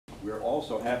We're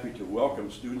also happy to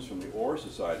welcome students from the OR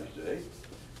Society today.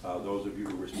 Those of you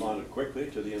who responded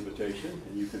quickly to the invitation,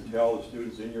 and you can tell the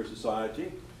students in your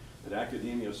society that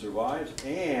academia survives,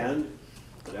 and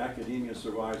that academia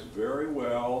survives very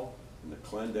well in the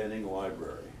Clendening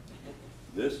Library.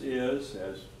 This is,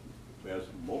 as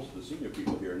most of the senior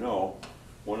people here know,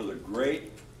 one of the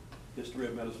great history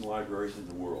of medicine libraries in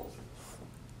the world.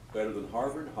 Better than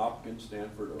Harvard, Hopkins,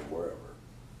 Stanford, or wherever.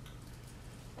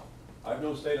 I've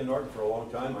known Stata Norton for a long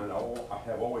time, and I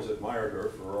have always admired her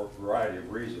for a variety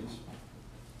of reasons.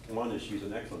 One is she's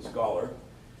an excellent scholar,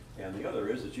 and the other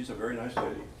is that she's a very nice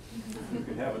lady. You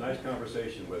can have a nice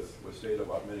conversation with Stata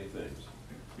about many things.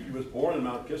 She was born in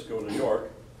Mount Kisco, New York,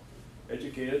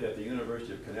 educated at the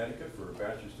University of Connecticut for a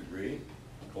bachelor's degree,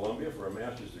 Columbia for a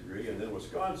master's degree, and then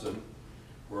Wisconsin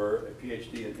for a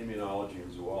PhD in immunology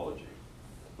and zoology.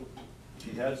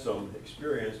 She had some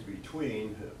experience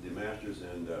between the master's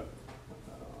and a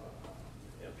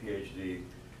PhD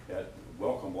at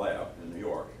Wellcome Lab in New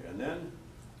York, and then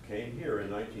came here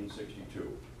in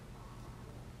 1962.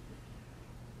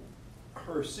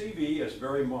 Her CV is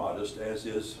very modest, as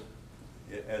is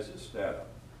Stata.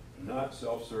 Not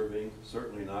self-serving,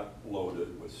 certainly not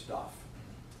loaded with stuff.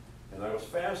 And I was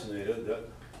fascinated that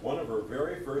one of her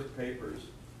very first papers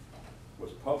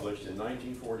was published in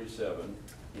 1947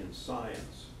 in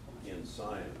Science.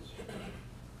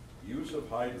 Use of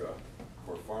Hydra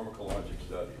for pharmacologic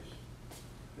studies.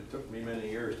 It took me many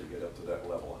years to get up to that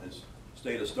level, and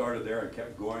Stata started there and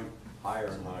kept going higher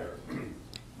and higher.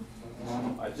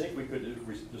 I think we could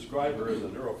describe her as a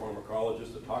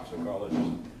neuropharmacologist, a toxicologist,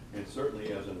 and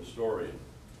certainly as an historian.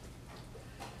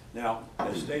 Now,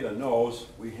 as Stata knows,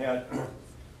 we had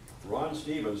Ron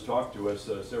Stevens talk to us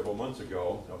several months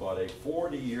ago about a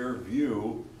 40-year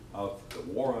view of the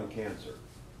war on cancer.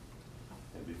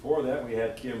 And before that, we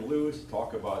had Kim Lewis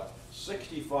talk about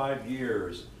 65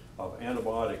 years of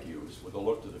antibiotic use with a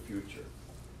look to the future.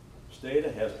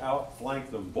 Stata has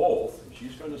outflanked them both, and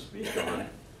she's going to speak on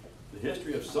the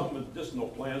history of some medicinal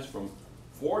plants from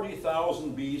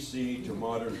 40,000 BC to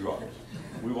modern drugs.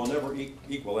 We will never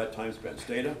equal that time spent.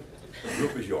 Stata, the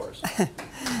group is yours.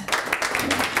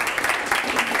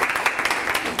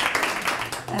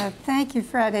 Thank you,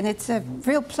 Fred, and it's a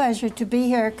real pleasure to be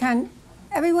here. Can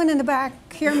everyone in the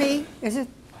back hear me? Is it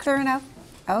clear enough?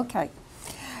 Okay.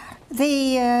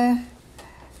 The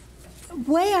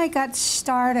way I got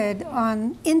started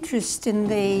on interest in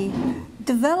the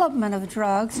development of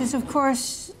drugs is, of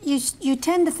course, you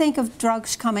tend to think of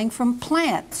drugs coming from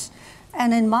plants.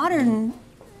 And in modern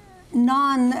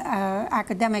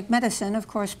non-academic medicine, of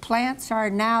course, plants are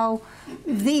now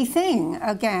the thing,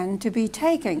 again, to be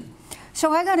taking.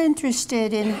 So I got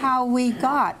interested in how we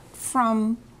got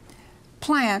from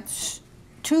plants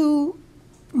to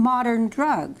modern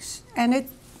drugs. And it,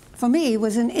 for me,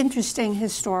 was an interesting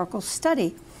historical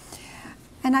study.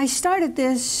 And I started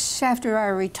this after I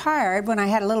retired, when I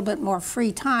had a little bit more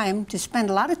free time to spend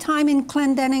a lot of time in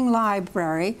Clendening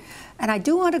Library. And I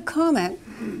do want to comment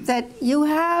that you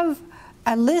have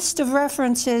a list of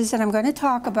references that I'm going to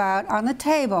talk about on the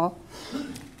table.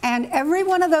 And every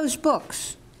one of those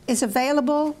books is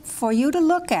available for you to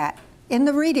look at in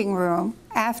the reading room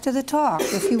after the talk.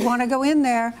 If you want to go in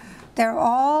there, they're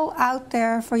all out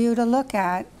there for you to look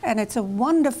at. And it's a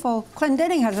wonderful,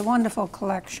 Clendening has a wonderful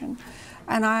collection.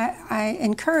 And I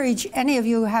encourage any of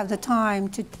you who have the time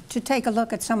to take a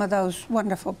look at some of those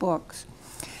wonderful books.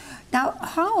 Now,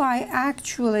 how I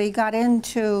actually got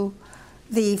into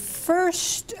the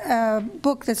first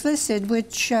book that's listed,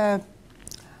 which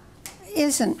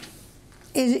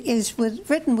is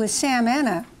written with Sam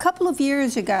Enna. A couple of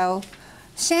years ago,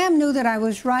 Sam knew that I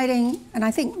was writing, and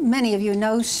I think many of you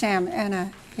know Sam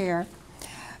Enna here,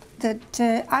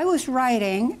 that I was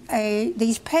writing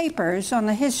these papers on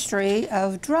the history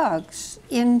of drugs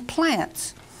in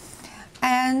plants.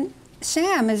 And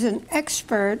Sam is an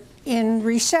expert in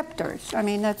receptors. I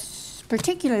mean, that's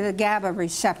particularly the GABA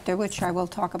receptor, which I will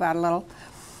talk about a little.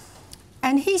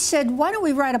 And he said, why don't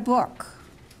we write a book?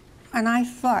 And I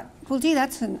thought, well, gee,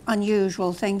 that's an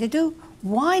unusual thing to do.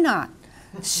 Why not?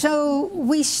 So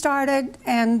we started,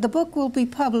 and the book will be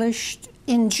published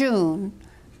in June,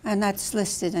 and that's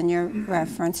listed in your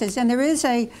references. And there is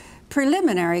a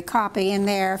preliminary copy in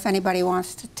there if anybody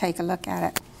wants to take a look at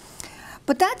it.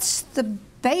 But that's the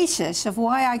basis of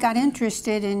why I got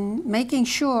interested in making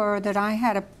sure that I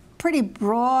had a pretty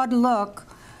broad look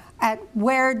at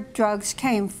where drugs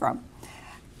came from.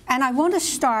 And I want to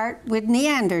start with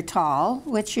Neanderthal,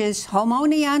 which is Homo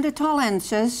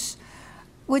neanderthalensis,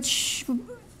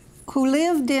 who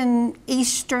lived in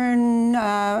Eastern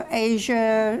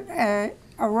Asia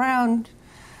around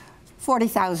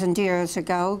 40,000 years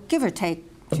ago, give or take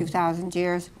a few thousand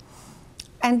years.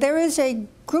 And there is a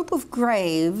group of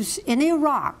graves in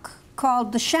Iraq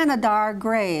called the Shanidar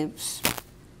graves.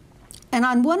 And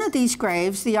on one of these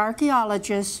graves, the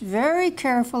archaeologists very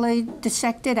carefully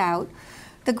dissected out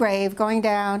the grave going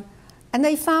down, and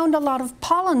they found a lot of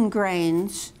pollen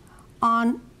grains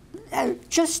on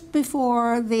just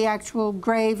before the actual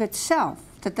grave itself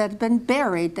that had been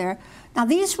buried there. Now,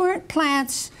 these weren't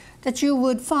plants that you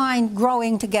would find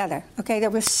growing together. Okay, there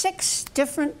were 6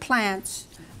 different plants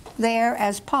there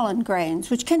as pollen grains,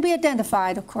 which can be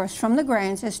identified, of course, from the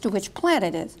grains as to which plant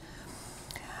it is.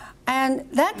 And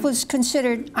that was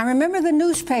considered, I remember the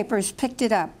newspapers picked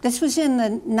it up. This was in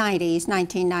the 90s,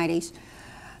 1990s.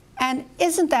 And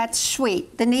isn't that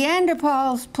sweet? The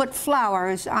Neanderthals put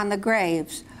flowers on the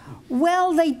graves.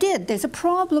 Well, they did. There's a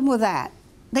problem with that.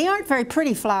 They aren't very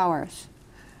pretty flowers.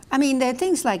 I mean, there are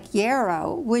things like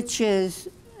yarrow, which is,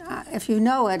 if you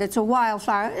know it, it's a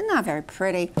wildflower. It's not very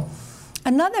pretty.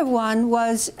 Another one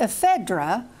was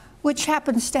ephedra, which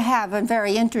happens to have a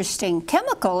very interesting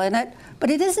chemical in it, but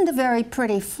it isn't a very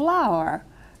pretty flower.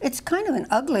 It's kind of an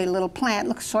ugly little plant,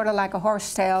 looks sort of like a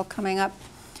horsetail coming up.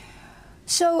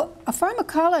 So a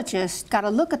pharmacologist got a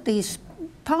look at these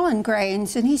pollen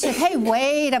grains, and he said, hey,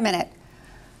 wait a minute.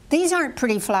 These aren't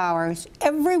pretty flowers.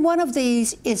 Every one of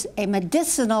these is a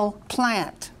medicinal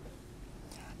plant.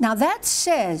 Now that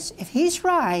says, if he's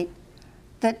right,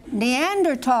 that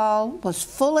Neanderthal was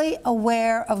fully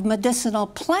aware of medicinal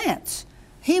plants.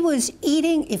 He was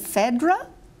eating ephedra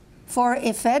for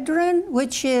ephedrine,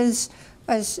 which is,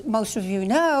 as most of you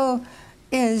know,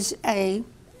 is a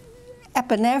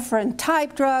epinephrine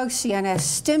type drug, CNS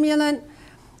stimulant.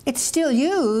 It's still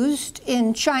used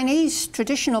in Chinese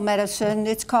traditional medicine.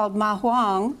 It's called ma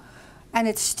huang, and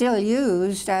it's still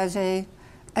used as an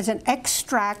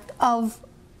extract of.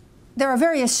 There are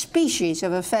various species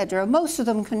of ephedra. Most of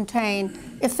them contain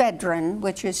ephedrine,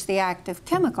 which is the active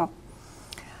chemical.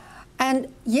 And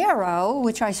yarrow,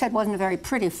 which I said wasn't a very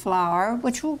pretty flower,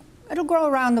 which it'll grow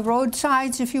around the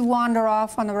roadsides. If you wander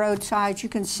off on the roadsides, you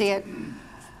can see it.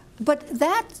 But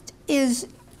that is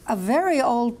a very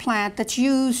old plant that's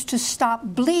used to stop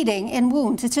bleeding in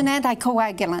wounds. It's an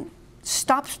anticoagulant,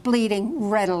 stops bleeding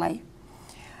readily.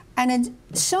 And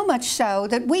it's so much so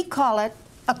that we call it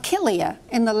Achillea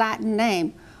in the Latin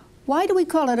name. Why do we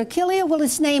call it Achillea? Well,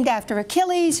 it's named after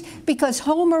Achilles because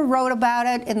Homer wrote about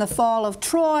it in the fall of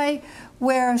Troy,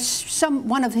 where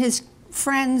one of his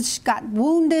friends got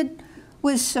wounded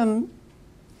with some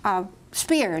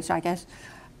spears, I guess.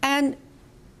 And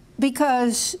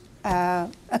because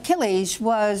Achilles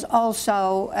was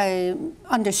also an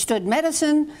understood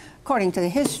medicine, according to the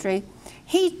history,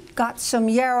 he got some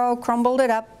yarrow, crumbled it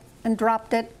up, and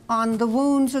dropped it on the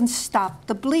wounds and stopped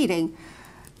the bleeding.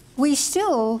 We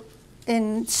still,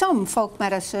 in some folk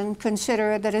medicine,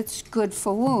 consider that it's good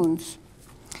for wounds.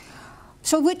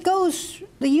 So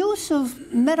the use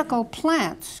of medical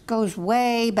plants goes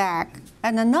way back.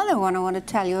 And another one I want to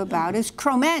tell you about is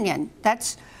Cro-Magnon.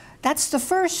 That's the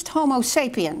first Homo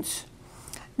sapiens.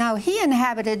 Now, he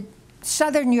inhabited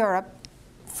southern Europe,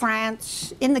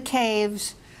 France, in the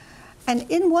caves. And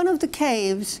in one of the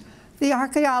caves, the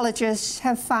archaeologists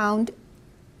have found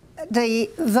the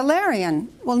valerian.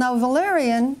 Well, now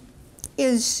valerian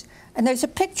is, and there's a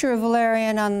picture of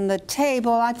valerian on the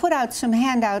table. I put out some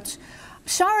handouts.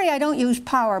 Sorry I don't use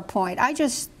PowerPoint. I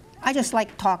just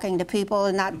like talking to people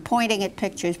and not pointing at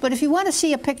pictures. But if you want to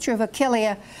see a picture of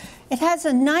Achillea, it has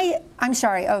a nice,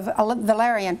 of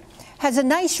valerian, has a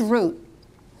nice root.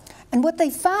 And what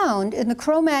they found in the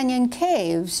Cro-Magnon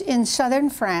caves in southern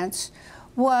France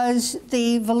was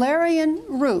the valerian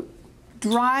root,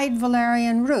 dried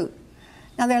valerian root.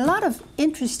 Now, there are a lot of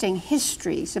interesting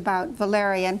histories about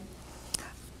valerian.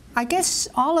 I guess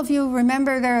all of you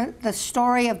remember the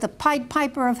story of the Pied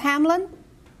Piper of Hamelin?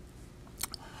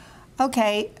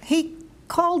 Okay, he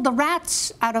called the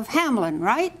rats out of Hamelin,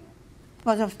 right?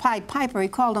 Was a Pied Piper, he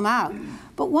called them out.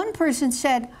 But one person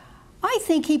said, I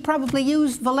think he probably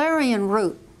used valerian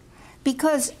root,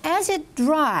 because as it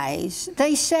dries,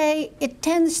 they say it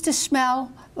tends to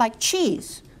smell like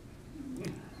cheese.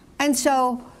 And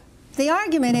so the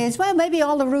argument is, well, maybe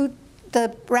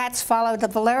the rats followed the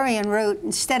valerian root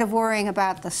instead of worrying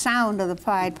about the sound of the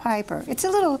Pied Piper.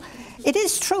 It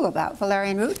is true about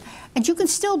valerian root, and you can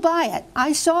still buy it.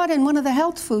 I saw it in one of the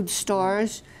health food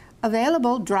stores,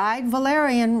 available dried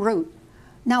valerian root.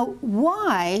 Now,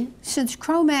 why, since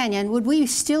Cro-Magnon, would we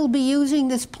still be using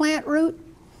this plant root?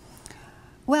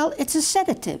 Well, it's a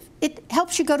sedative. It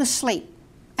helps you go to sleep.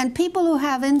 And people who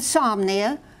have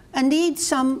insomnia and need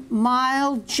some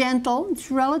mild, gentle,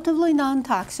 it's relatively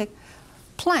non-toxic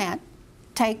plant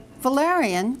take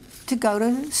valerian to go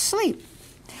to sleep.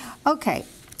 Okay,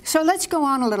 so let's go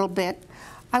on a little bit.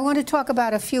 I want to talk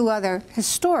about a few other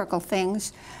historical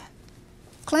things.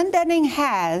 Clendenning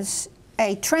has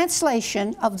a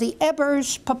translation of the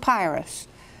Ebers Papyrus.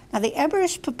 Now, the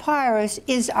Ebers Papyrus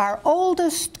is our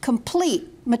oldest complete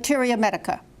Materia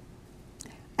Medica.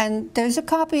 And there's a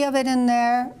copy of it in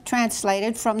there,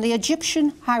 translated from the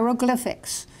Egyptian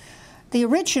hieroglyphics. The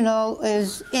original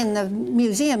is in the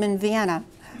museum in Vienna,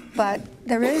 but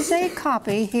there is a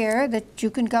copy here that you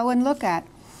can go and look at.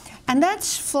 And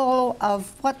that's full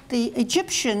of what the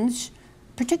Egyptians,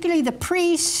 particularly the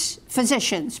priests,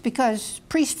 physicians, because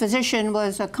priest-physician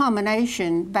was a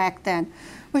combination back then.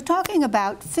 We're talking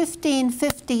about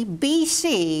 1550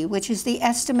 BC, which is the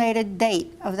estimated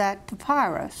date of that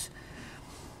papyrus.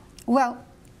 Well,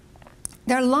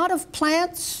 there are a lot of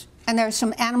plants, and there's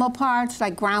some animal parts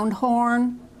like ground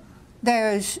horn.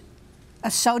 There's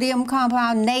a sodium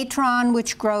compound, natron,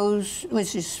 which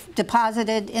is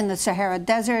deposited in the Sahara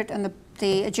Desert, and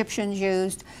the Egyptians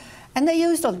used. And they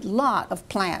used a lot of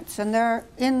plants, and they're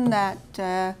in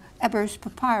that Ebers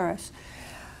Papyrus.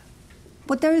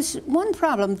 But there's one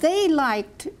problem. They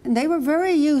were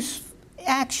very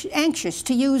anxious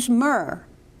to use myrrh,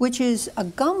 which is a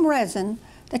gum resin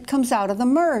that comes out of the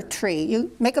myrrh tree.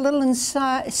 You make a little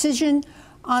incision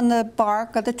on the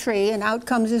bark of the tree, and out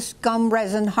comes this gum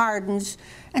resin, hardens,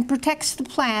 and protects the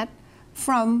plant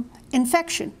from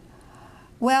infection.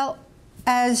 Well,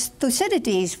 as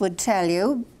Thucydides would tell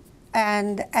you,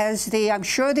 and as I'm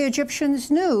sure the Egyptians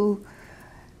knew,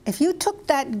 if you took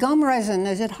that gum resin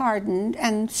as it hardened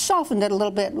and softened it a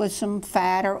little bit with some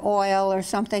fat or oil or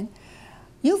something,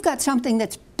 you've got something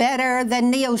that's better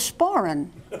than Neosporin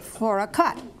for a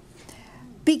cut,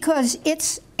 because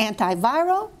it's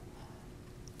antiviral,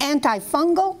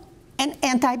 antifungal, and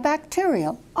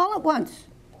antibacterial all at once.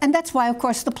 And that's why, of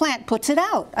course, the plant puts it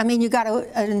out. I mean, you got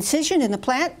an incision in the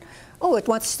plant. Oh, it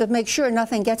wants to make sure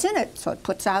nothing gets in it, so it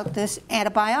puts out this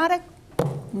antibiotic,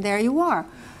 and there you are.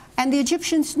 And the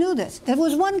Egyptians knew this. There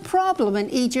was one problem in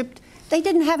Egypt. They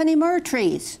didn't have any myrrh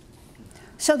trees.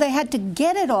 So they had to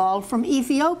get it all from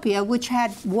Ethiopia, which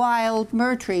had wild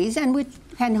myrrh trees, and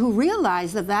who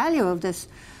realized the value of this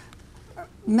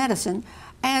medicine,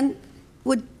 and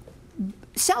would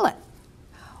sell it.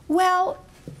 Well,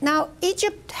 now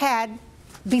Egypt had,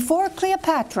 before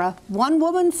Cleopatra, one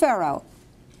woman pharaoh,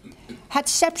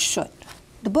 Hatshepsut.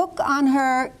 The book on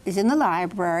her is in the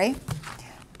library,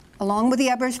 along with the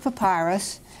Ebers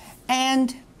Papyrus,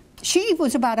 and she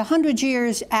was about 100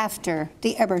 years after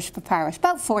the Ebers Papyrus,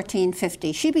 about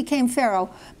 1450. She became pharaoh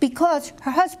because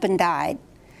her husband died.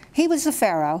 He was the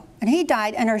pharaoh, and he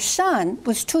died, and her son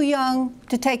was too young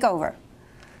to take over.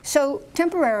 So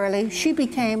temporarily, she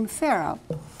became pharaoh.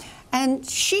 And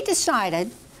she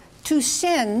decided to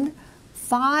send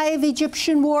 5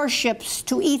 Egyptian warships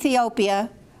to Ethiopia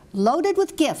loaded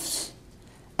with gifts.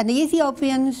 And the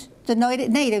Ethiopians, the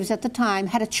natives at the time,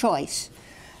 had a choice.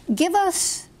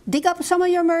 Dig up some of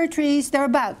your myrrh trees. They're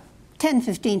about 10,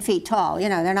 15 feet tall. You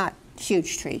know, they're not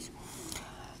huge trees.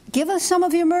 Give us some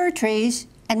of your myrrh trees,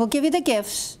 and we'll give you the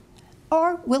gifts,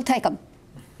 or we'll take them.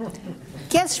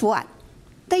 Guess what?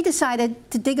 They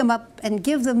decided to dig them up and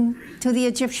give them to the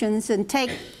Egyptians and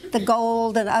take the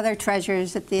gold and other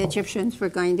treasures that the Egyptians were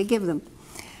going to give them.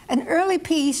 An early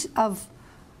piece of,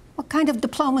 what kind of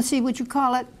diplomacy would you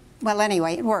call it? Well,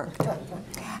 anyway, it worked.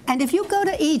 And if you go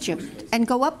to Egypt and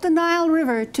go up the Nile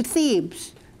River to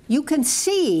Thebes, you can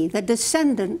see the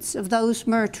descendants of those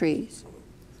myrrh trees.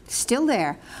 Still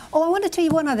there. Oh, I want to tell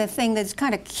you one other thing that's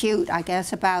kind of cute, I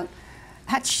guess, about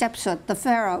Hatshepsut, the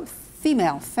pharaoh,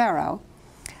 female pharaoh.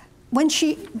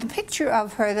 The picture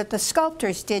of her that the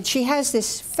sculptors did, she has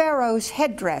this pharaoh's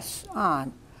headdress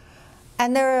on.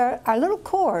 And there are little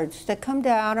cords that come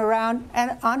down around,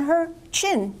 and on her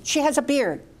chin, she has a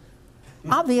beard,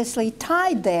 obviously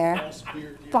tied there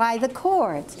by the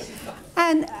cords.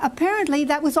 And apparently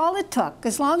that was all it took.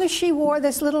 As long as she wore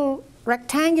this little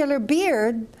rectangular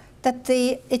beard that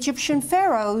the Egyptian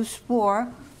pharaohs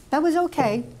wore, that was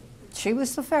okay. She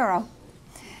was the pharaoh.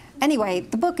 Anyway,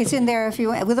 the book is in there if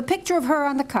you with a picture of her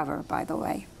on the cover, by the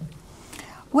way.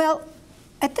 Well,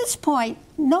 at this point,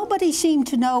 nobody seemed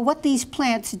to know what these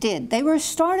plants did. They were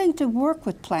starting to work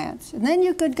with plants. And then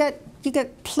you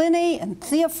get Pliny and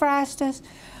Theophrastus.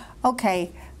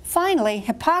 Okay, finally,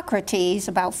 Hippocrates,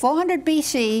 about 400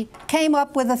 BC, came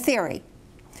up with a theory.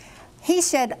 He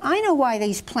said, I know why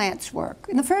these plants work.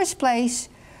 In the first place,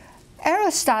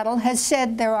 Aristotle has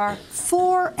said there are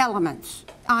 4 elements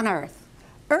on Earth.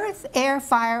 Earth, air,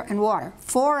 fire, and water,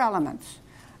 4 elements.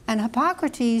 And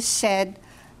Hippocrates said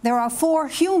there are 4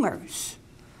 humors.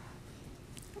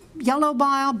 yellow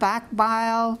bile, black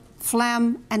bile,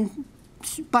 phlegm, and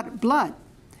blood.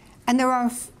 And there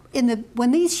are,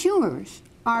 when these humors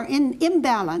are in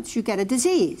imbalance, you get a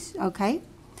disease, okay?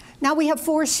 Now we have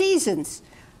 4 seasons: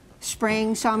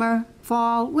 spring, summer,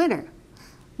 fall, winter.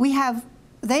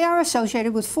 They are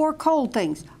associated with 4 cold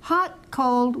things: hot,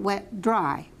 cold, wet,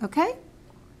 dry, okay?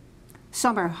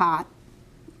 Summer hot,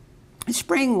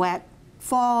 spring wet,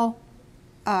 fall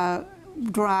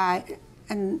dry,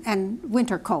 and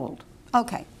winter cold.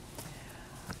 Okay.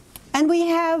 And we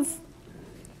have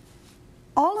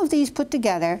all of these put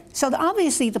together, so that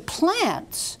obviously the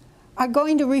plants are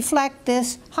going to reflect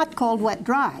this hot, cold, wet,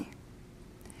 dry.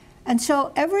 And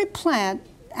so every plant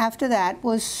after that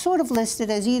was sort of listed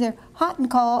as either hot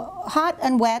and cold, hot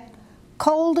and wet,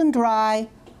 cold and dry,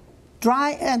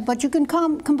 but you can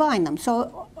combine them.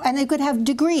 So, and they could have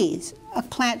degrees. A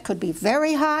plant could be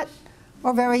very hot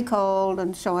or very cold,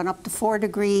 and so on, up to 4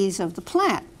 degrees of the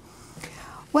plant.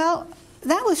 Well,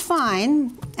 that was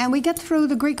fine, and we get through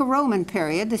the Greco-Roman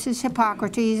period. This is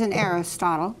Hippocrates and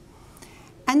Aristotle.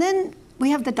 And then we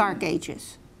have the Dark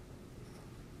Ages.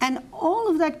 And all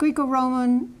of that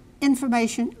Greco-Roman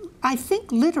information, I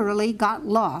think, literally got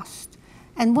lost.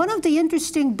 And one of the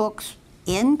interesting books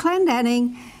in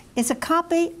Clendenning is a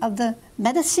copy of the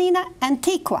Medicina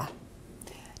Antiqua.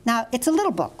 Now, it's a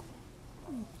little book.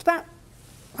 It's about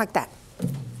like that.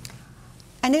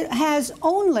 And it has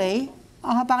only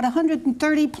about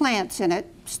 130 plants in it,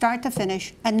 start to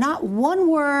finish, and not one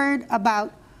word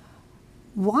about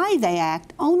why they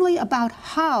act, only about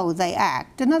how they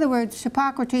act. In other words,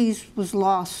 Hippocrates was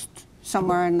lost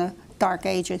somewhere in the Dark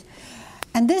Ages.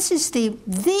 And this is the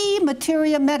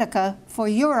materia medica for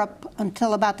Europe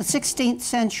until about the 16th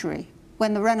century,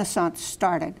 when the Renaissance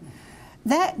started.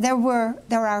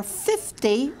 There are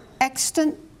 50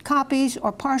 extant copies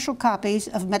or partial copies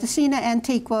of Medicina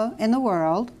Antiqua in the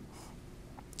world.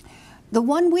 The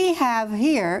one we have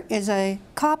here is a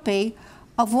copy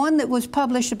of one that was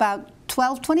published about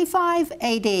 1225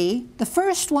 AD. The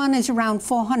first one is around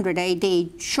 400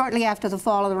 AD, shortly after the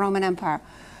fall of the Roman Empire.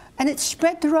 And it's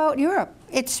spread throughout Europe.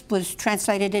 It was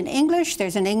translated in English.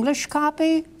 There's an English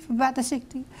copy from about the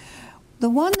 60s. The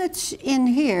one that's in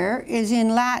here is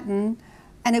in Latin,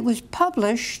 and it was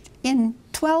published in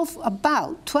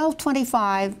about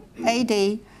 1225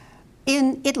 AD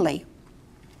in Italy.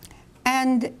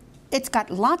 And it's got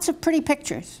lots of pretty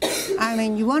pictures. I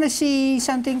mean, you want to see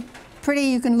something pretty,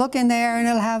 you can look in there and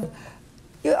it'll have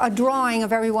a drawing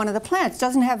of every one of the plants. It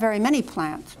doesn't have very many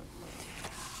plants.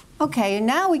 Okay, and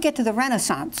now we get to the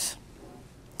Renaissance.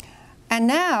 And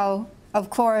now,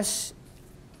 of course,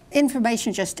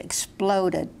 information just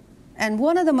exploded. And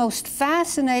one of the most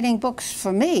fascinating books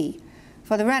for me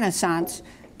for the Renaissance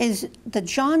is the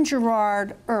John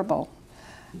Gerard Herbal.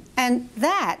 And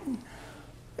that,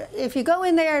 if you go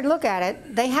in there and look at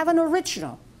it, they have an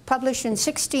original published in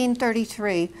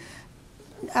 1633.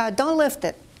 Don't lift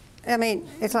it. I mean,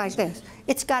 it's like this.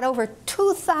 It's got over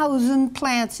 2,000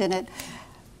 plants in it.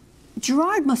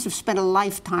 Gerard must have spent a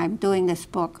lifetime doing this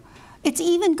book. It's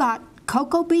even got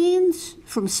cocoa beans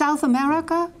from South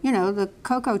America. You know, the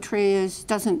cocoa tree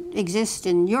doesn't exist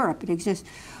in Europe. It exists.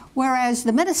 Whereas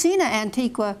the Medicina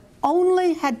Antiqua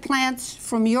only had plants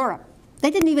from Europe. They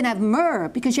didn't even have myrrh,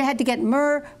 because you had to get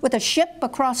myrrh with a ship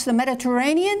across the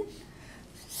Mediterranean.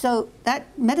 So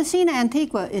that Medicina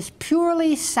Antiqua is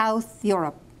purely South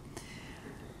Europe.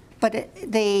 But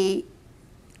the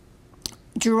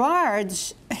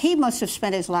Gerard's, he must have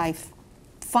spent his life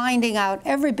finding out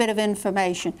every bit of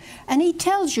information. And he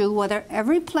tells you whether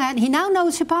every plant, he now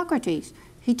knows Hippocrates.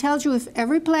 He tells you if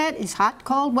every plant is hot,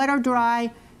 cold, wet, or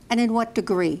dry, and in what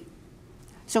degree.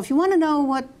 So if you want to know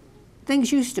what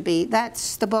things used to be,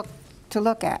 that's the book to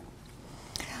look at.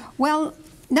 Well,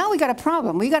 now we got a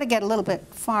problem. We got to get a little bit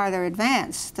farther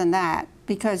advanced than that,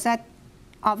 because that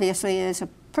obviously is a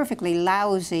perfectly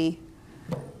lousy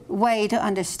way to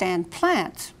understand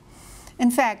plants. In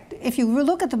fact, if you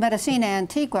look at the Medicina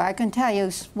Antiqua, I can tell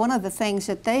you one of the things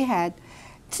that they had,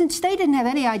 since they didn't have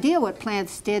any idea what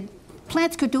plants did,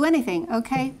 plants could do anything,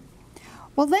 okay?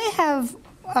 Well, they have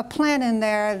a plant in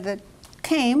there that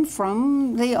came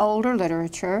from the older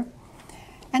literature,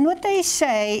 and what they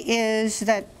say is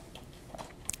that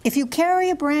if you carry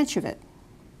a branch of it,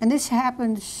 and this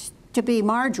happens to be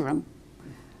marjoram,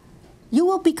 you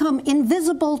will become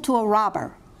invisible to a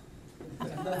robber.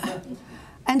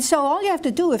 And so all you have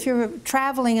to do if you're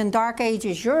traveling in Dark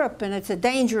Ages Europe and it's a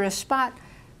dangerous spot,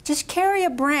 just carry a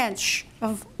branch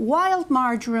of wild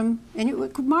marjoram,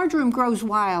 and marjoram grows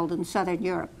wild in southern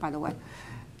Europe, by the way.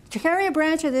 To carry a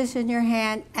branch of this in your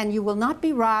hand, and you will not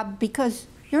be robbed because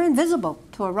you're invisible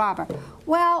to a robber.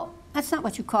 Well, that's not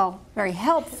what you call very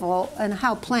helpful in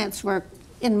how plants work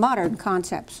in modern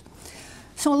concepts.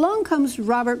 So along comes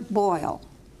Robert Boyle,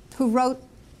 who wrote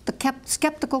The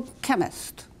Skeptical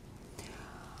Chemist.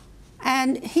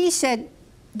 And he said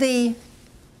the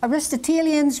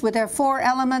Aristotelians with their 4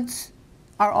 elements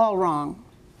are all wrong.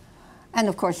 And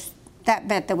of course, that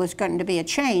meant there was going to be a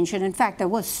change. And in fact, there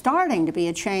was starting to be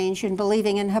a change in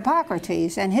believing in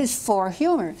Hippocrates and his 4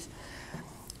 humors.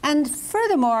 And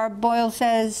furthermore, Boyle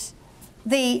says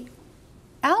the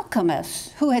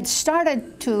alchemists who had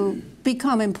started to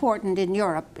become important in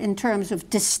Europe in terms of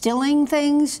distilling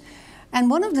things, and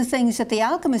one of the things that the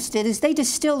alchemists did is they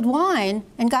distilled wine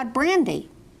and got brandy.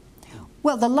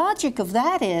 Well, the logic of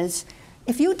that is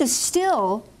if you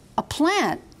distill a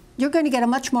plant, you're going to get a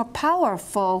much more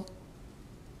powerful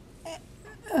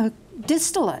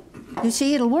distillate. You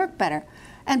see, it'll work better.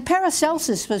 And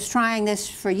Paracelsus was trying this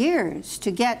for years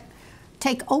to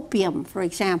take opium, for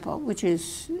example, which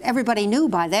is, everybody knew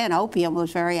by then opium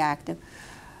was very active.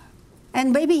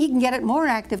 And maybe he can get it more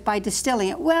active by distilling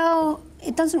it. Well,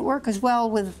 it doesn't work as well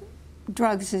with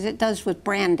drugs as it does with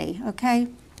brandy, okay?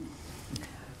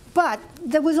 But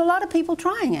there was a lot of people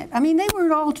trying it. I mean, they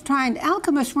weren't all trying,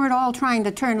 alchemists weren't all trying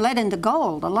to turn lead into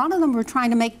gold. A lot of them were trying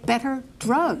to make better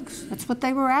drugs. That's what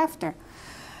they were after.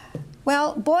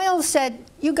 Well, Boyle said,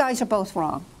 you guys are both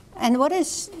wrong. And what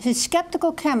is his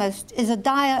Skeptical Chemist is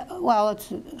well,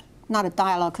 it's not a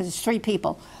dialogue because it's 3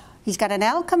 people. He's got an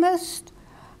alchemist,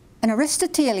 an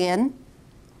Aristotelian,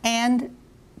 and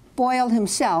Boyle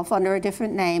himself under a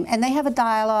different name, and they have a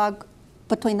dialogue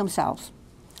between themselves.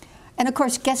 And of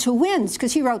course, guess who wins?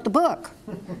 Because he wrote the book.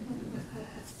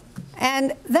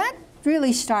 And that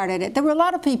really started it. There were a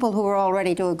lot of people who were all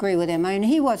ready to agree with him. I mean,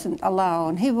 he wasn't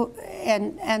alone.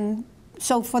 And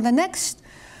so for the next,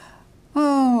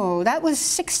 that was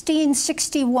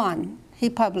 1661. He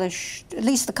published, at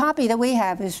least the copy that we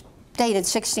have is dated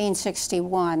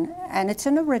 1661, and it's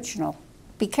an original.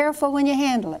 Be careful when you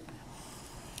handle it.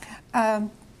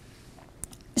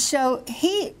 So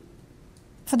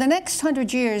for the next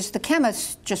 100 years, the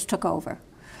chemists just took over.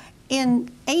 In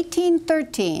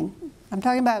 1813, I'm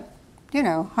talking about,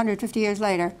 150 years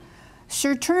later,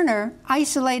 Sir Turner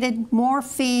isolated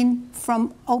morphine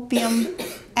from opium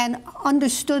and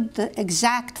understood the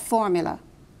exact formula.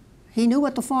 He knew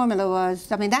what the formula was.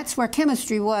 I mean, that's where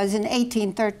chemistry was in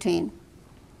 1813.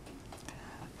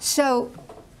 So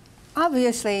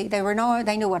obviously, they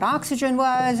knew what oxygen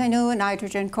was, they knew what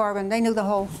nitrogen, carbon, they knew the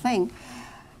whole thing.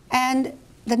 And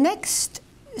the next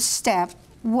step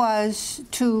was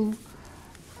to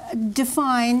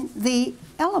define the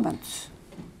elements.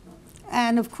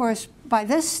 And of course, by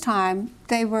this time,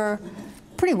 they were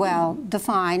pretty well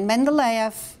defined.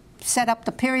 Mendeleev set up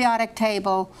the periodic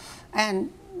table,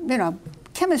 and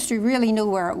chemistry really knew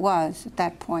where it was at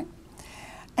that point.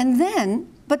 And then,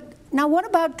 but now what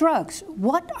about drugs?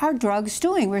 What are drugs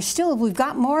doing? We've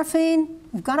got morphine,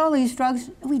 we've got all these drugs,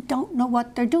 and we don't know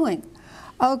what they're doing.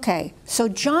 Okay, so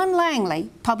John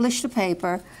Langley published a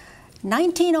paper,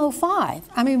 1905.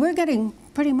 I mean, we're getting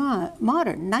pretty modern.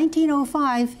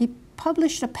 1905, he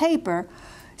published a paper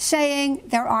saying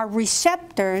there are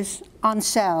receptors on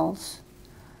cells.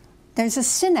 There's a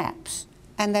synapse,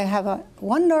 and they have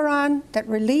one neuron that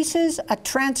releases a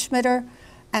transmitter,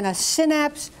 and a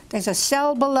synapse, there's a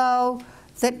cell below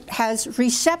that has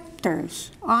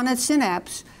receptors on a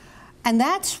synapse, and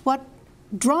that's what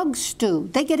drugs do.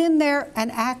 They get in there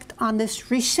and act on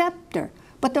this receptor,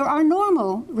 but there are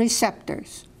normal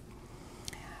receptors.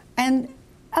 And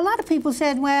a lot of people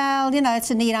said, well,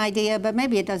 it's a neat idea, but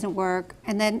maybe it doesn't work.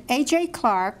 And then A.J.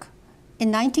 Clark,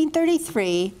 in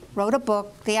 1933, wrote a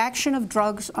book, The Action of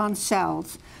Drugs on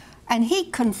Cells. And he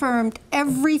confirmed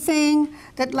everything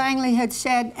that Langley had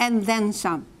said, and then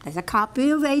some. There's a copy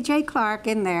of A.J. Clark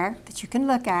in there that you can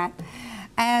look at.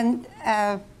 And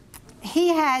he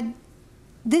had,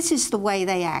 this is the way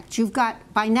they act. You've got,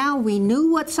 by now we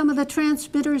knew what some of the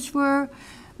transmitters were.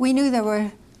 We knew there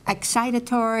were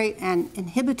excitatory and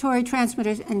inhibitory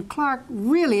transmitters, and Clark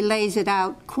really lays it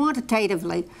out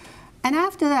quantitatively. And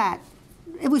after that,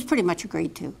 it was pretty much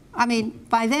agreed to. I mean,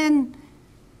 by then,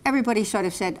 everybody sort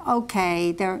of said,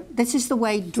 okay, this is the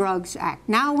way drugs act.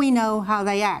 Now we know how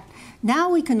they act. Now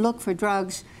we can look for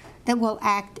drugs that will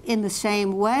act in the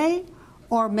same way,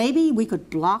 or maybe we could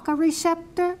block a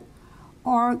receptor,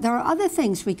 or there are other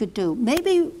things we could do.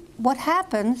 Maybe what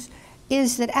happens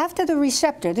is that after the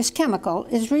receptor, this chemical,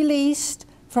 is released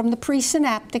from the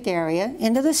presynaptic area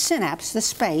into the synapse, the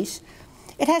space,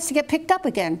 it has to get picked up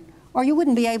again, or you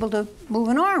wouldn't be able to move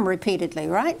an arm repeatedly,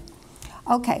 right?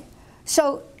 Okay,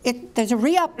 so there's a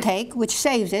reuptake, which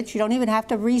saves it. You don't even have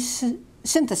to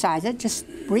synthesize it, just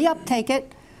reuptake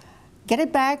it, get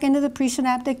it back into the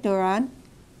presynaptic neuron,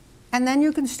 and then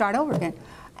you can start over again.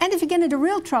 And if you get into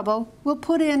real trouble, we'll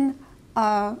put in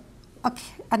the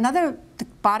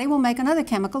body will make another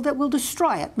chemical that will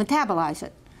destroy it, metabolize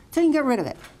it, so you can get rid of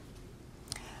it.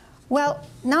 Well,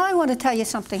 now I want to tell you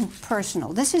something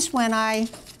personal. This is when I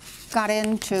got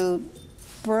into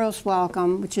Burroughs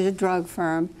Wellcome, which is a drug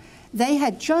firm. They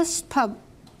had just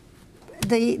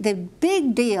the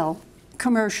big deal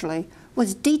commercially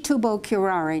was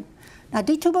D-tubocurarine. Now,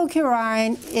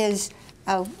 D-tubocurarine is,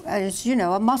 as you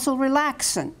know, a muscle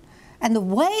relaxant. And the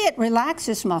way it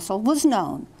relaxes muscle was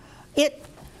known. It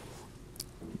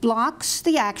blocks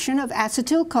the action of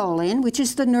acetylcholine, which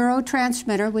is the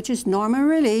neurotransmitter, which is normally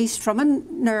released from a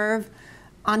nerve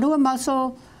onto a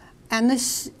muscle and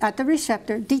this, at the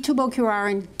receptor.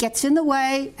 D-tubocurarine gets in the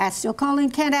way,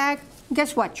 acetylcholine can't act, and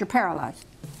guess what? You're paralyzed.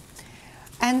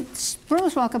 And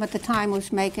Burroughs Wellcome at the time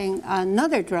was making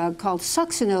another drug called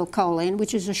succinylcholine,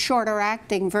 which is a shorter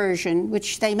acting version,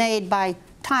 which they made by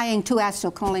tying two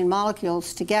acetylcholine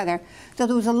molecules together. So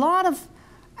there was a lot of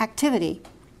activity.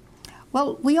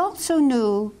 Well, we also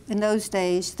knew in those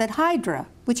days that Hydra,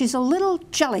 which is a little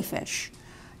jellyfish.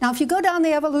 Now, if you go down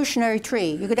the evolutionary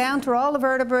tree, you go down through all the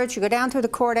vertebrates, you go down through the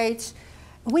chordates,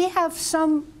 we have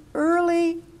some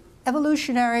early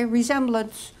evolutionary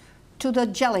resemblance to the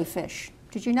jellyfish.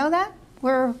 Did you know that?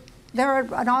 They're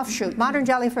an offshoot. Modern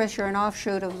jellyfish are an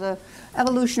offshoot of the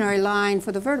evolutionary line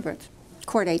for the vertebrates,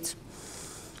 chordates.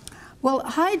 Well,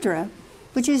 Hydra,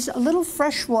 which is a little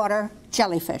freshwater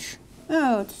jellyfish,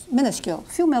 oh, it's minuscule,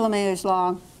 a few millimeters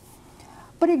long,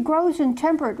 but it grows in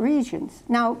temperate regions.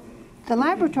 Now, the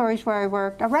laboratories where I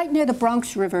worked are right near the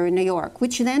Bronx River in New York,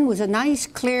 which then was a nice,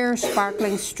 clear,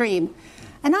 sparkling stream.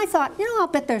 And I thought, you know, I'll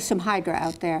bet there's some Hydra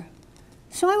out there.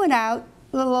 So I went out,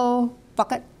 a little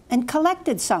bucket, and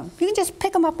collected some. You can just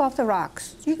pick them up off the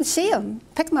rocks. You can see them,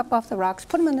 pick them up off the rocks,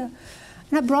 put them in the,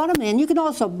 and I brought them in. You can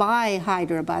also buy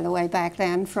Hydra, by the way, back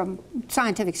then from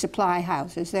scientific supply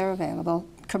houses. They're available,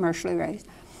 commercially raised.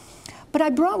 But I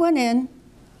brought one in,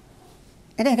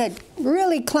 and it had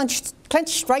really clenched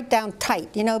right down tight,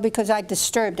 you know, because I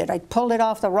disturbed it. I pulled it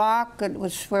off the rock. It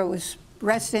was where it was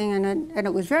resting, and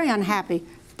it was very unhappy.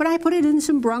 But I put it in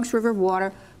some Bronx River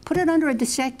water, put it under a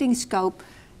dissecting scope,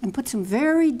 and put some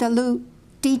very dilute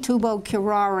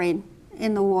D-tubocurarine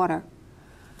in the water.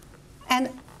 And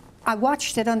I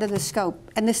watched it under the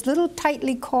scope, and this little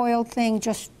tightly coiled thing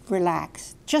just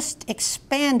relaxed, just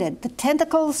expanded. The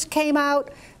tentacles came out.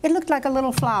 It looked like a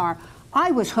little flower.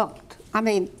 I was hooked. I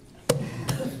mean,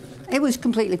 it was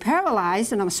completely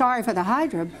paralyzed, and I'm sorry for the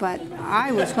Hydra, but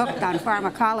I was hooked on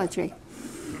pharmacology.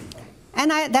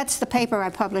 And that's the paper I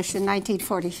published in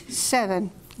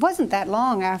 1947. It wasn't that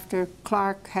long after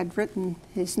Clark had written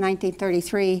his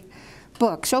 1933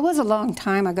 book, so it was a long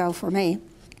time ago for me.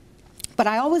 But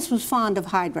I always was fond of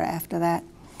Hydra after that.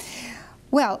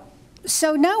 Well,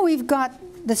 so now we've got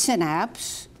the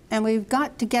synapse, and we've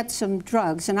got to get some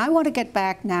drugs. And I want to get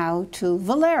back now to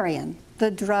valerian,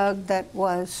 the drug that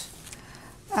was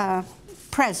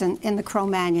present in the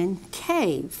Cro-Magnon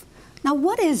cave. Now,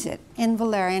 what is it in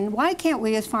valerian? Why can't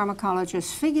we as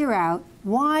pharmacologists figure out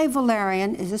why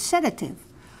valerian is a sedative?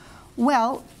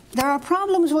 Well, there are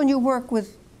problems when you work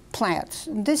with plants.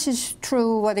 And this is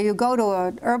true whether you go to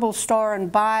an herbal store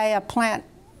and buy a plant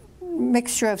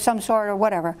mixture of some sort or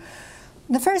whatever.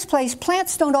 In the first place,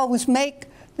 plants don't always make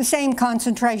the same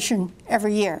concentration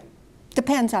every year.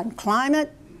 Depends on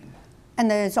climate, and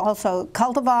there's also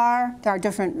cultivar. There are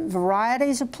different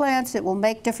varieties of plants that will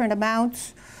make different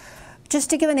amounts. Just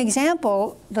to give an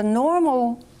example, the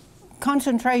normal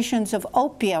concentrations of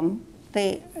opium,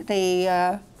 the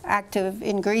active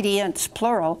ingredients,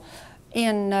 plural,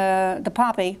 in the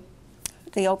poppy,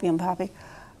 the opium poppy,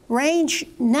 range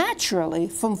naturally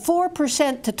from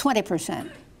 4% to 20%.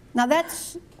 Now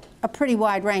that's a pretty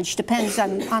wide range, depends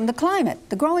on the climate,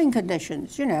 the growing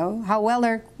conditions, you know, how well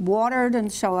they're watered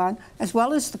and so on, as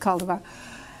well as the cultivar.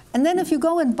 And then if you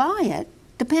go and buy it,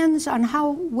 depends on how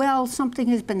well something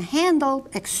has been handled,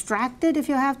 extracted if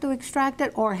you have to extract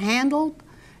it, or handled.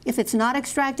 If it's not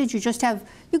extracted,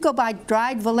 you go buy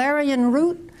dried valerian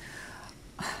root.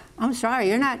 I'm sorry,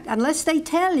 you're not, unless they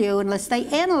tell you, unless they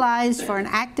analyze for an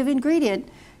active ingredient,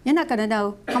 you're not going to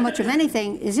know how much of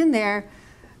anything is in there.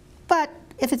 But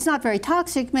if it's not very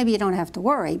toxic, maybe you don't have to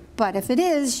worry. But if it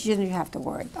is, you have to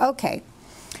worry. Okay.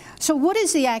 So what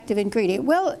is the active ingredient?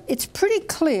 Well, it's pretty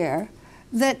clear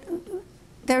that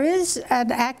there is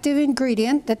an active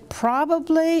ingredient that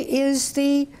probably is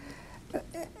the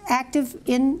active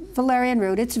in valerian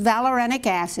root. It's valerianic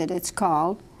acid, it's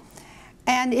called.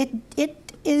 And it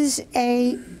is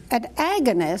an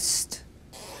agonist.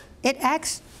 It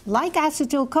acts like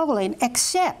acetylcholine,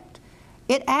 except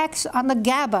it acts on the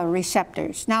GABA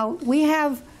receptors. Now, we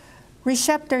have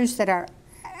receptors that are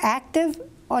active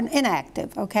or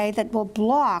inactive, okay, that will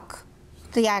block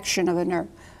the action of a nerve.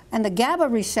 And the GABA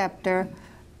receptor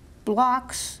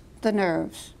blocks the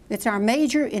nerves. It's our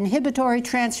major inhibitory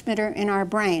transmitter in our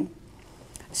brain.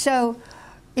 So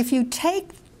if you take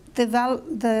the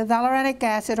valerianic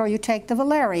acid or you take the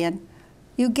valerian,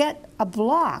 you get a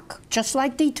block. Just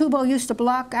like D-tubo used to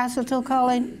block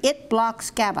acetylcholine, it blocks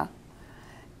GABA.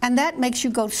 And that makes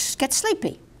you get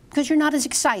sleepy because you're not as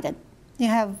excited. You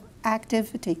have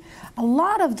activity. A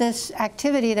lot of this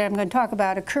activity that I'm going to talk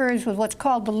about occurs with what's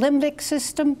called the limbic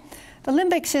system. The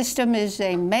limbic system is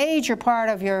a major part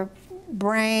of your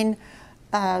brain,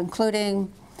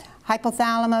 including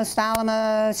hypothalamus,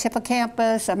 thalamus,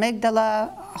 hippocampus,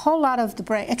 amygdala, a whole lot of the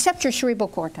brain, except your cerebral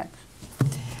cortex,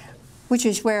 which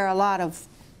is where a lot of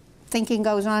thinking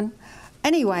goes on.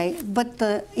 Anyway, but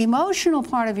the emotional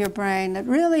part of your brain that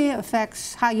really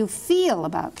affects how you feel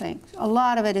about things, a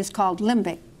lot of it is called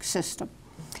limbic system.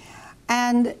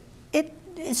 And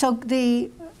so the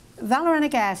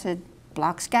valerianic acid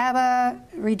blocks GABA,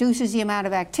 reduces the amount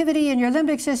of activity in your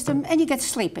limbic system, and you get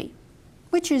sleepy,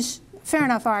 which is a fair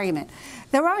enough argument.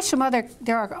 There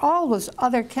are always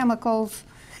other chemicals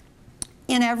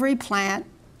in every plant.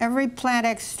 Every plant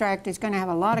extract is going to have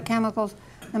a lot of chemicals,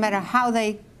 no matter how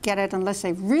they get it, unless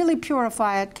they really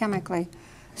purify it chemically.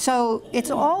 So it's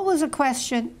always a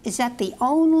question, is that the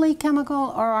only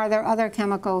chemical, or are there other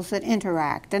chemicals that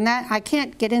interact? And that, I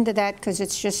can't get into that because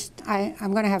it's just,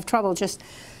 I'm going to have trouble just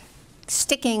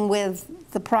sticking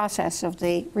with the process of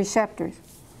the receptors.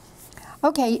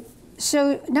 Okay,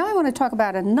 so now I want to talk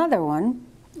about another one,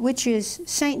 which is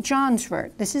St. John's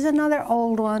wort. This is another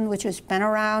old one which has been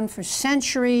around for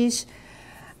centuries.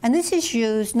 And this is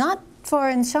used not for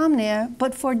insomnia,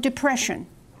 but for depression.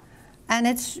 And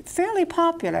it's fairly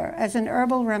popular as an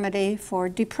herbal remedy for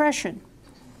depression.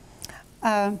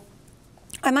 I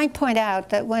might point out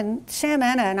that when Sam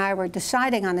Anna and I were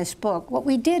deciding on this book, what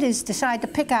we did is decide to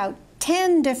pick out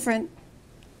 10 different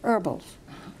herbals.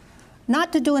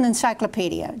 Not to do an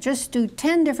encyclopedia, just do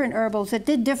 10 different herbals that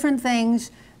did different things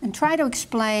and try to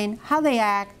explain how they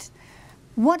act,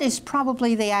 what is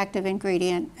probably the active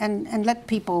ingredient, and let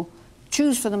people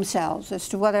choose for themselves as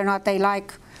to whether or not they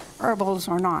like herbals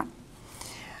or not.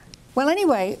 Well,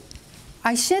 anyway,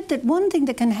 I said that one thing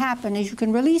that can happen is you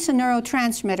can release a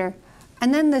neurotransmitter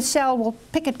and then the cell will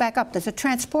pick it back up. There's a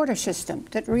transporter system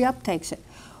that reuptakes it.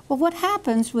 Well, what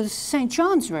happens with St.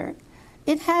 John's wort,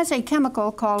 it has a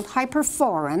chemical called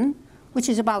hyperforin, which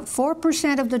is about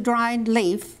 4% of the dried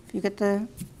leaf. You get the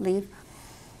leaf.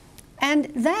 And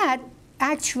that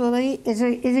actually is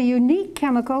a unique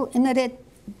chemical in that it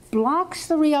blocks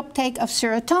the reuptake of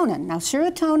serotonin. Now,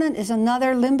 serotonin is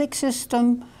another limbic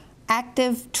system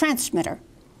active transmitter.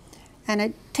 And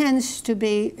it tends to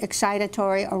be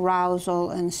excitatory,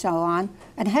 arousal, and so on.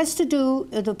 And has to do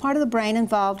with the part of the brain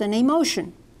involved in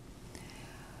emotion.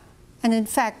 And in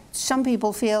fact, some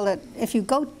people feel that if you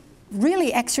go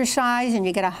really exercise and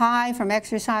you get a high from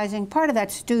exercising, part of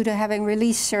that's due to having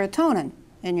released serotonin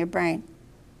in your brain.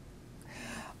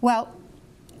 Well,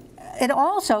 it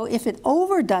also, if it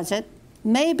overdoes it,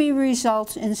 maybe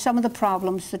results in some of the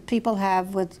problems that people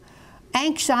have with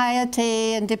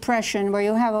anxiety and depression, where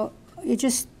you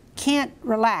just can't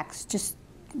relax, just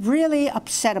really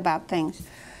upset about things.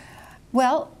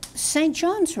 Well, St.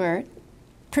 John's wort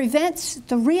prevents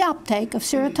the reuptake of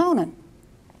serotonin.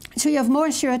 So you have more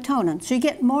serotonin. So you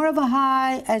get more of a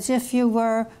high as if you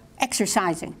were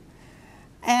exercising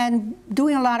and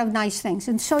doing a lot of nice things.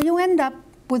 And so you end up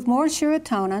with more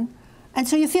serotonin, and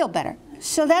so you feel better.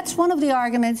 So that's one of the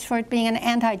arguments for it being an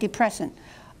antidepressant.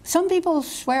 Some people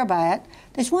swear by it.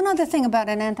 There's one other thing about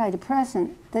an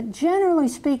antidepressant, that generally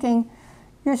speaking,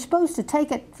 you're supposed to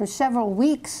take it for several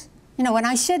weeks. You know, when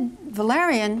I said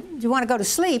valerian, you want to go to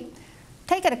sleep,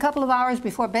 take it a couple of hours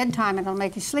before bedtime and it'll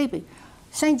make you sleepy.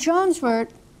 St. John's wort,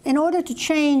 in order to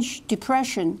change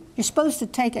depression, you're supposed to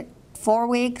take it 4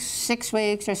 weeks, 6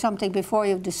 weeks, or something before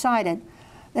you've decided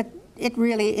that it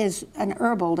really is an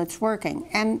herbal that's working.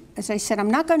 And as I said, I'm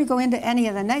not going to go into any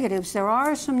of the negatives. There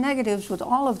are some negatives with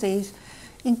all of these,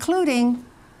 including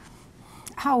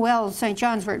how well St.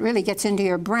 John's wort really gets into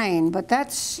your brain, but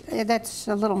that's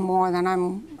a little more than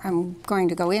I'm going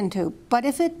to go into. But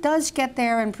if it does get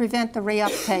there and prevent the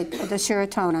reuptake of the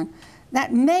serotonin,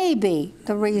 that may be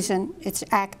the reason it's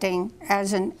acting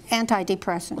as an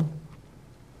antidepressant.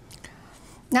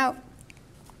 Now,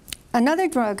 Another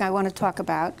drug I want to talk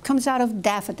about comes out of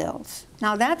daffodils.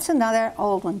 Now that's another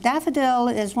old one. Daffodil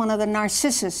is one of the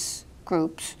narcissus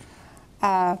groups.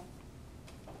 And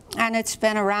it's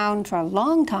been around for a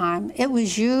long time. It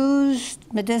was used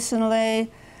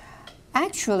medicinally,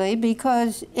 actually,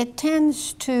 because it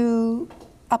tends to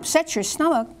upset your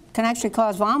stomach, can actually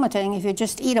cause vomiting if you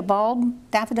just eat a bulb,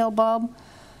 daffodil bulb.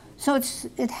 So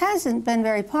it hasn't been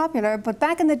very popular, but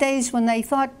back in the days when they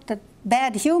thought that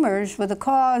bad humors were the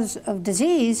cause of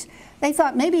disease, they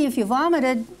thought maybe if you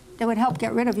vomited, it would help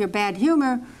get rid of your bad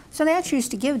humor. So they actually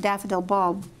used to give daffodil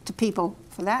bulb to people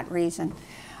for that reason.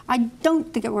 I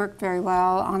don't think it worked very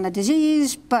well on the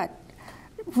disease, but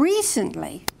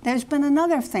recently there's been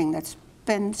another thing that's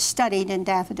been studied in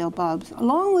daffodil bulbs.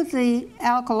 Along with the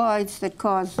alkaloids that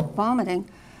cause vomiting,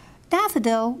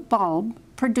 daffodil bulb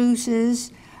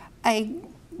produces a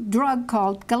drug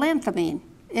called galantamine.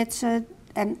 It's an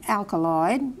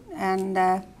alkaloid,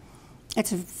 and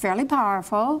it's fairly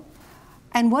powerful.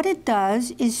 And what it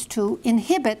does is to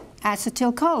inhibit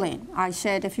acetylcholine. I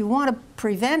said if you want to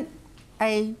prevent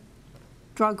a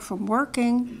drug from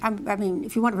working, I mean,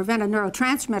 if you want to prevent a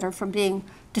neurotransmitter from being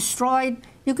destroyed,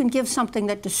 you can give something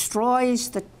that destroys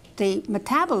the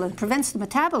metabolism, prevents the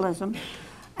metabolism,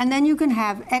 and then you can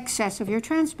have excess of your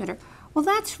transmitter. Well,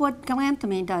 that's what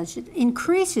galantamine does. It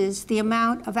increases the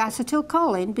amount of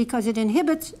acetylcholine because it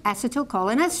inhibits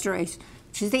acetylcholinesterase,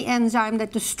 which is the enzyme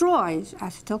that destroys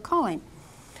acetylcholine.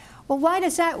 Well, why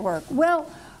does that work? Well,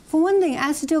 for one thing,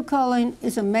 acetylcholine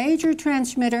is a major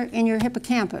transmitter in your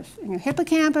hippocampus. And your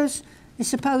hippocampus is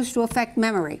supposed to affect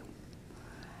memory.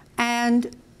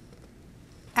 And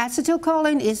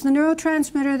acetylcholine is the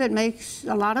neurotransmitter that makes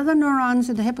a lot of the neurons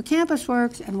in the hippocampus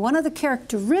work. And one of the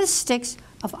characteristics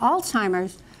of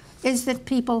Alzheimer's is that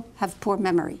people have poor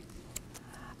memory.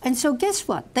 And so guess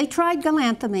what? They tried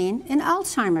galantamine in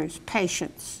Alzheimer's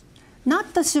patients.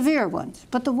 Not the severe ones,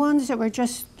 but the ones that were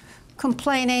just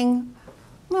complaining,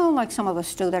 well, like some of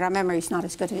us do, that our memory's not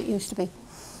as good as it used to be.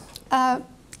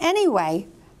 Anyway,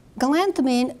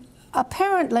 galantamine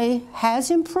apparently has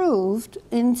improved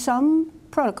in some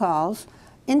protocols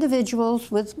individuals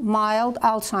with mild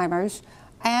Alzheimer's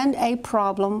and a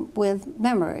problem with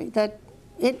memory.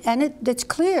 It's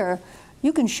clear,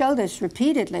 you can show this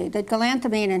repeatedly, that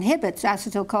galantamine inhibits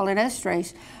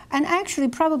acetylcholinesterase and actually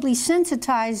probably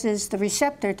sensitizes the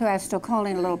receptor to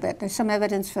acetylcholine a little bit. There's some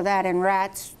evidence for that in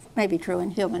rats, maybe true in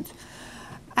humans.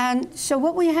 And so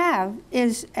what we have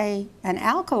is an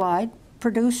alkaloid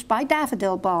produced by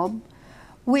daffodil bulb,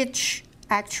 which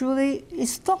actually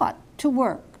is thought to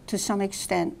work to some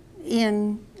extent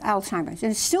in Alzheimer's.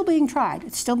 And it's still being tried.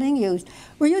 It's still being used.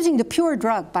 We're using the pure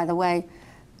drug, by the way.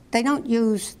 They don't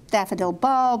use daffodil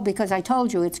bulb because I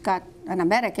told you it's got an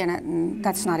emetic in it, and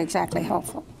that's not exactly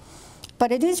helpful.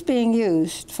 But it is being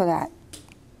used for that.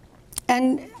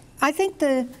 And I think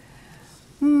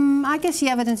I guess the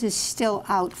evidence is still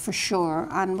out for sure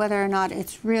on whether or not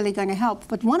it's really going to help.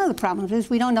 But one of the problems is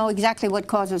we don't know exactly what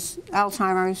causes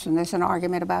Alzheimer's, and there's an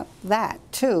argument about that,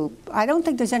 too. I don't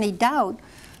think there's any doubt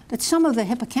that some of the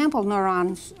hippocampal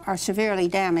neurons are severely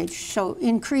damaged, so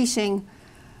increasing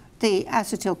the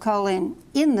acetylcholine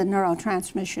in the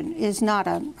neurotransmission is not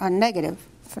a negative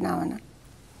phenomenon.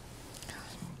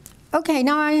 Okay,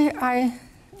 now I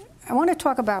want to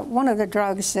talk about one of the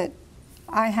drugs that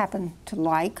I happen to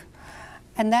like,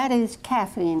 and that is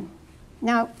caffeine.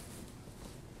 Now,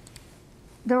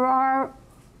 there are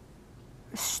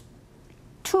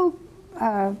two,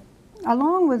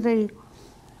 along with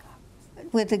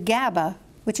the GABA,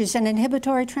 which is an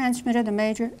inhibitory transmitter, the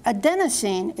major,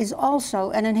 adenosine is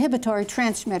also an inhibitory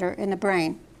transmitter in the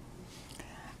brain.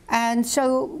 And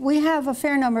so we have a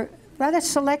fair number, rather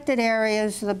selected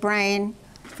areas of the brain.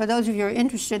 For those of you who are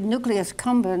interested, nucleus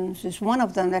cumbens is one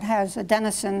of them that has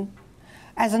adenosine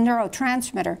as a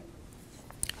neurotransmitter.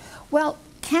 Well,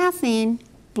 caffeine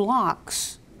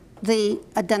blocks the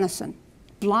adenosine,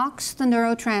 blocks the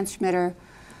neurotransmitter,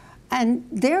 and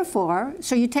therefore,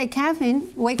 so you take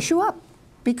caffeine, wakes you up,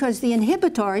 because the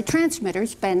inhibitory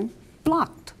transmitter's been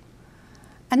blocked.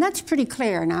 And that's pretty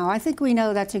clear now. I think we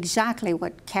know that's exactly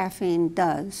what caffeine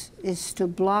does, is to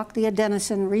block the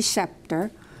adenosine receptor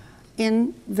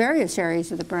in various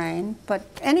areas of the brain, but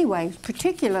anyway,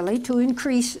 particularly to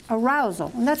increase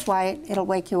arousal. And that's why it'll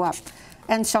wake you up.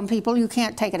 And some people, you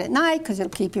can't take it at night because it'll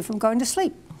keep you from going to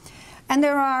sleep. And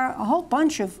there are a whole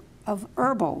bunch of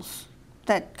herbals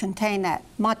that contain that.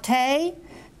 Mate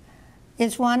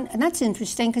is one, and that's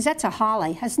interesting because that's a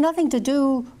holly. Has nothing to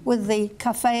do with the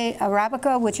Café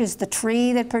Arabica, which is the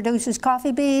tree that produces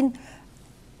coffee bean.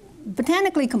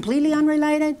 Botanically completely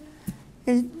unrelated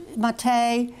is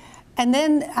mate. And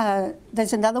then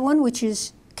there's another one, which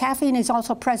is caffeine is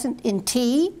also present in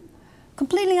tea.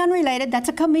 Completely unrelated. That's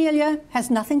a camellia. Has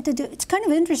nothing to do. It's kind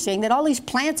of interesting that all these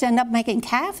plants end up making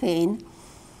caffeine.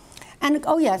 And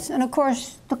oh yes, and of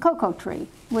course the cocoa tree,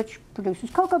 which produces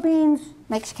cocoa beans,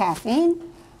 makes caffeine,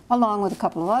 along with a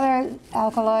couple of other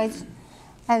alkaloids,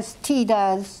 as tea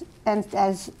does, and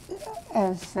as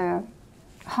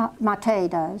mate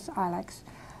does, ilex.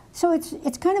 So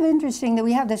it's kind of interesting that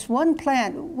we have this one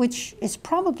plant, which is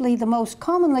probably the most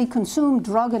commonly consumed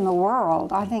drug in the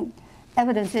world. I think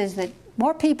evidence is that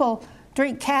more people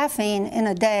drink caffeine in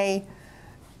a day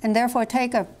and therefore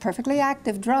take a perfectly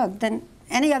active drug than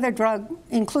any other drug,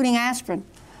 including aspirin.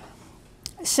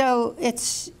 So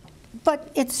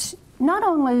but it's not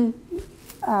only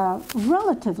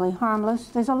relatively harmless,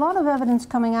 there's a lot of evidence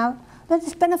coming out that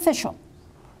it's beneficial.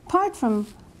 Apart from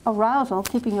arousal,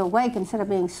 keeping you awake instead of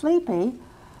being sleepy,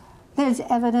 there's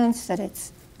evidence that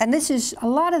and a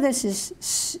lot of this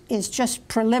is just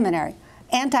preliminary.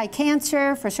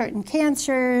 Anti-cancer for certain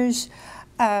cancers,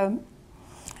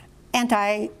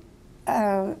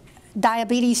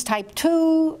 diabetes type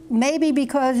 2, maybe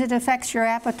because it affects your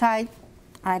appetite,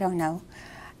 I don't know.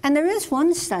 And there is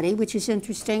one study which is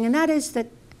interesting, and that is that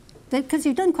because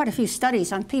you've done quite a few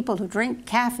studies on people who drink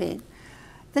caffeine,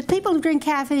 that people who drink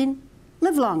caffeine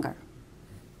live longer.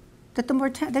 That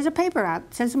there's a paper out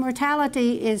that says the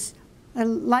mortality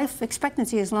life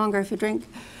expectancy is longer if you drink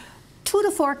 2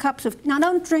 to 4 cups of, now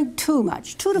don't drink too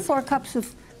much, 2 to 4 cups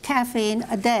of caffeine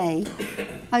a day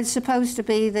is supposed to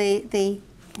be the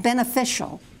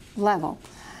beneficial level.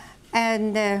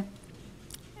 And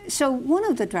so one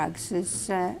of the drugs is,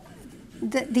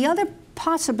 the other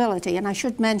possibility, and I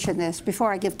should mention this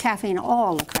before I give caffeine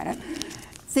all the credit,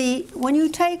 when you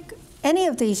take any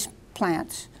of these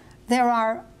plants, there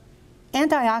are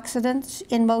antioxidants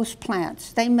in most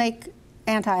plants. They make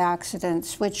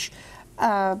antioxidants which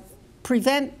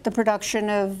prevent the production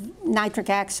of nitric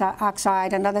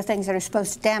oxide and other things that are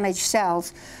supposed to damage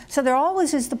cells. So there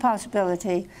always is the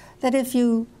possibility that if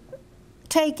you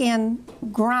take in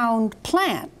ground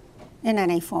plant in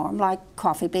any form, like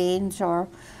coffee beans or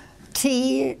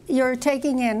tea, you're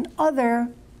taking in other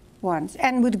ones.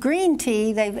 And with green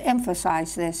tea, they've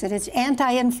emphasized this, that it's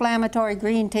anti-inflammatory.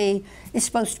 Green tea is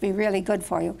supposed to be really good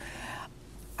for you.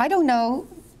 I don't know.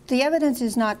 The evidence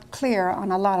is not clear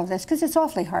on a lot of this because it's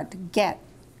awfully hard to get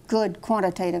good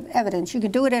quantitative evidence. You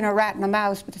can do it in a rat and a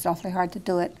mouse, but it's awfully hard to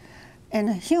do it in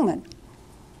a human.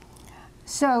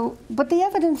 So, but the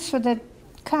evidence for that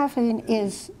caffeine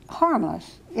is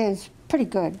harmless is pretty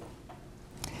good.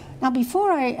 Now,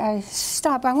 before I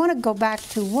stop, I want to go back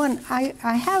to one. I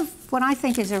have what I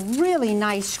think is a really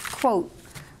nice quote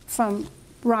from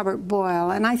Robert Boyle,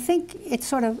 and I think it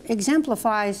sort of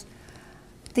exemplifies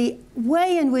the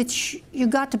way in which you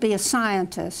got to be a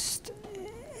scientist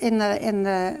in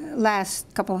the last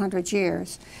couple hundred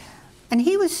years. And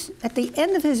he was at the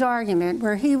end of his argument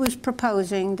where he was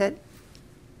proposing that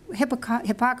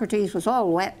Hippocrates was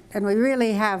all wet, and we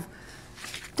really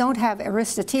don't have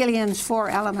Aristotelian's 4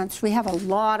 elements. We have a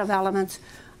lot of elements.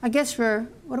 I guess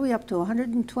what are we up to,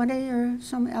 120 or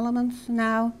some elements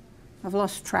now? I've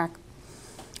lost track.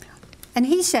 And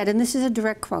he said, and this is a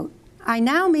direct quote, "I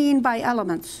now mean by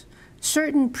elements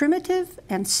certain primitive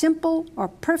and simple or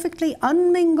perfectly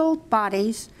unmingled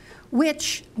bodies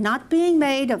which, not being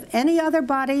made of any other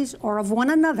bodies or of one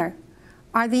another,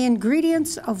 are the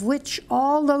ingredients of which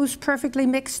all those perfectly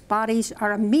mixed bodies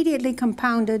are immediately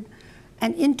compounded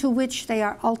and into which they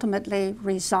are ultimately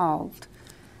resolved."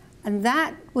 And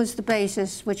that was the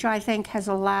basis which I think has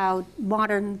allowed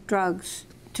modern drugs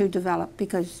to develop,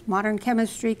 because modern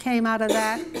chemistry came out of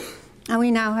that, and we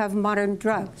now have modern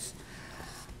drugs.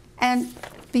 And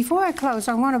before I close,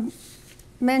 I want to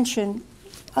mention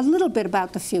a little bit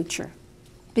about the future,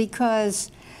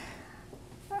 because,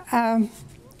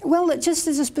 well, just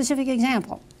as a specific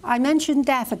example, I mentioned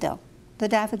daffodil, the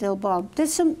daffodil bulb.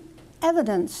 There's some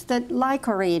evidence that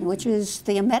lycorine, which is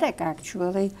the emetic,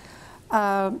 actually,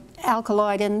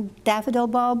 alkaloid in daffodil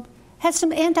bulb, has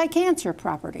some anti-cancer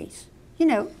properties. You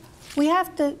know, we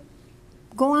have to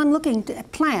go on looking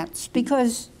at plants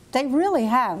because they really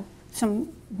have some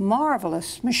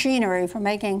marvelous machinery for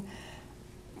making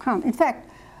crumb. In fact,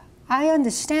 I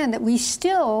understand that we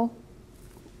still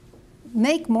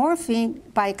make morphine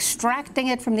by extracting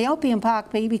it from the opium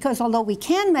poppy, because although we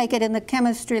can make it in the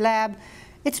chemistry lab,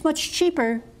 it's much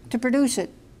cheaper to produce it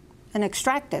and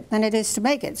extract it than it is to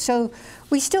make it. So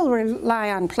we still rely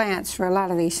on plants for a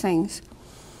lot of these things.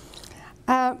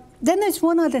 Then there's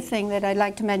one other thing that I'd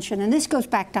like to mention, and this goes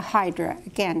back to Hydra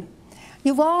again.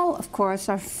 You all, of course,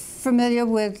 are familiar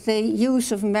with the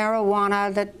use of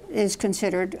marijuana that is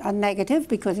considered a negative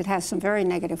because it has some very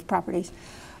negative properties.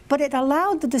 But it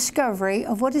allowed the discovery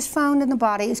of what is found in the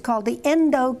body is called the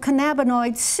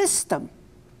endocannabinoid system.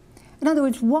 In other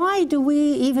words, why do we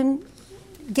even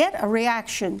get a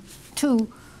reaction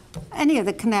to any of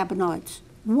the cannabinoids?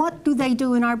 What do they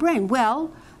do in our brain?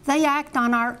 Well, they act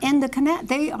on our endocannabinoid.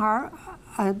 They are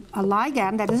a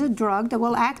ligand, that is a drug, that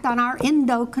will act on our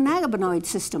endocannabinoid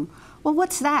system. Well,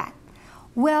 what's that?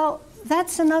 Well,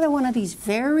 that's another one of these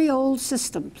very old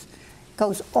systems.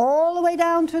 Goes all the way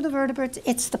down through the vertebrates.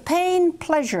 It's the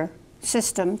pain-pleasure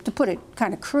system, to put it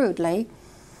kind of crudely.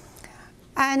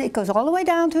 And it goes all the way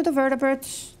down through the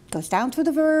vertebrates, goes down through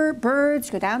the birds,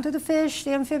 go down to the fish,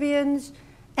 the amphibians,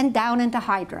 and down into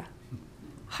Hydra.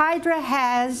 Hydra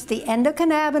has the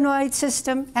endocannabinoid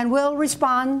system and will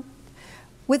respond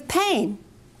with pain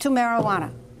to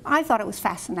marijuana. I thought it was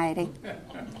fascinating.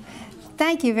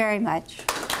 Thank you very much.